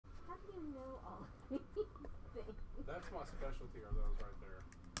are those right there.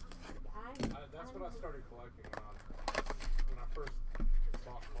 That's what I started collecting when I first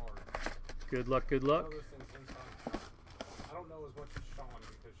bought cards. Good luck, good luck. I don't know as much as Sean,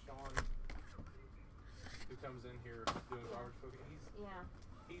 because Sean, who comes in here doing garbage cooking,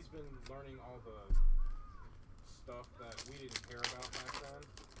 he's been learning all the stuff that we didn't care about back then.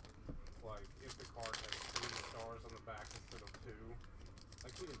 Like, if the card has 3 stars on the back instead of 2.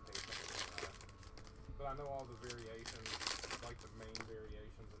 Like, we didn't pay attention to that. But I know all the variations, like the main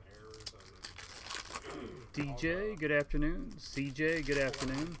variations and errors and... DJ, good afternoon. CJ, good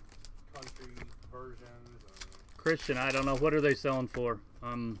afternoon. Country versions and... Christian, I don't know. What are they selling for?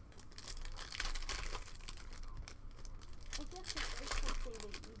 I guess it's something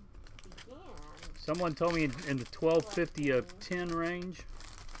that you began. Someone told me in the 1250 of 10 range,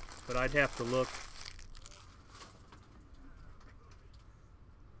 but I'd have to look.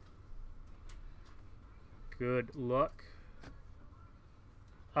 Good luck.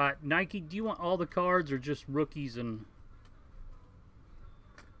 Nike, do you want all the cards or just rookies and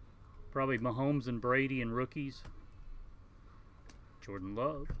probably Mahomes and Brady and rookies? Jordan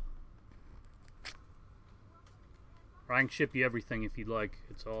Love. Or I can ship you everything if you'd like.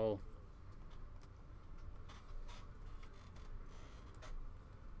 It's all...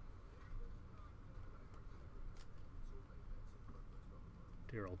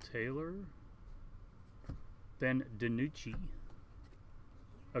 Darryl Taylor. Ben DiNucci.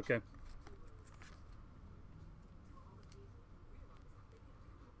 Okay.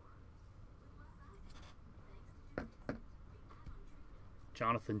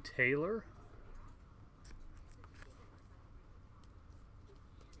 Jonathan Taylor.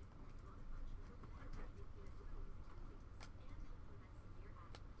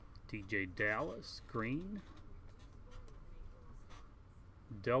 DJ Dallas. Green.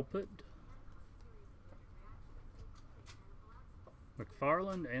 Delpit.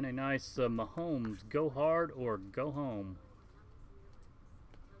 McFarland, and a nice Mahomes. Go hard or go home.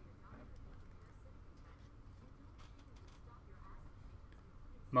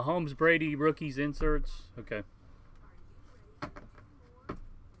 Mahomes, Brady, rookies, inserts. Okay.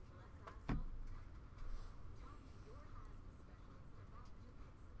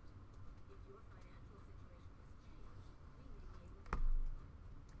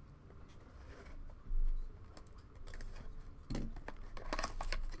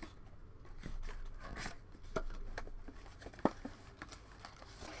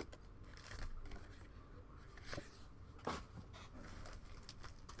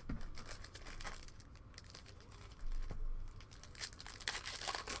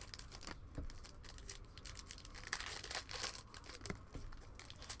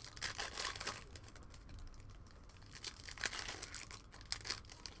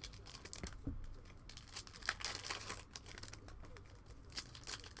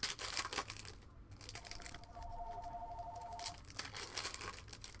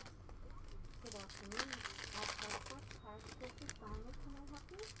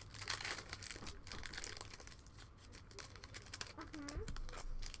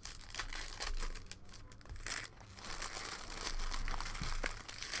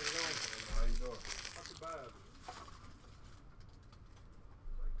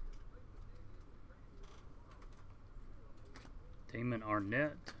 Damon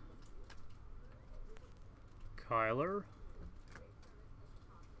Arnett. Kyler.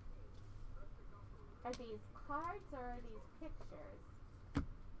 Are these cards or are these pictures?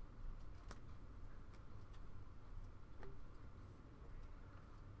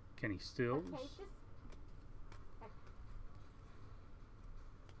 Kenny Stills. Okay,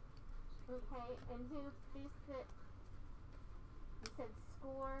 okay, and who boosted it? You said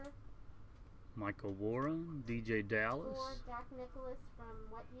score. Michael Warren, DJ Dallas. Score Jack Nicholas from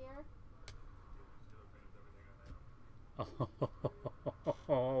what year?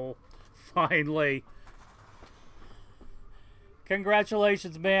 Oh, finally.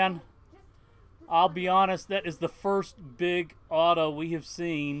 Congratulations, man. I'll be honest, that is the first big auto we have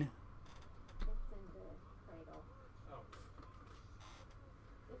seen. It's in the cradle.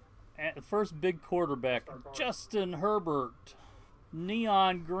 At the first big quarterback, Justin Herbert.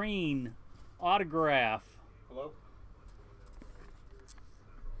 Neon green autograph. Hello?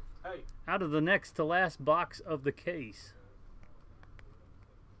 Hey. Out of the next to last box of the case.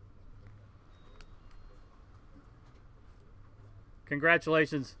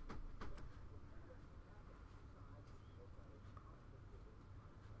 Congratulations.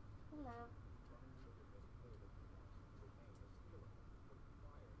 Hello.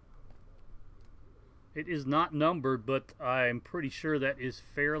 It is not numbered, but I'm pretty sure that is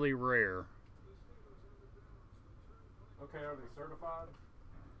fairly rare. Okay, are they certified?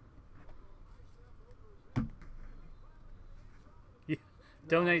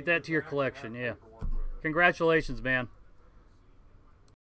 Donate that to your collection, yeah. Congratulations, man.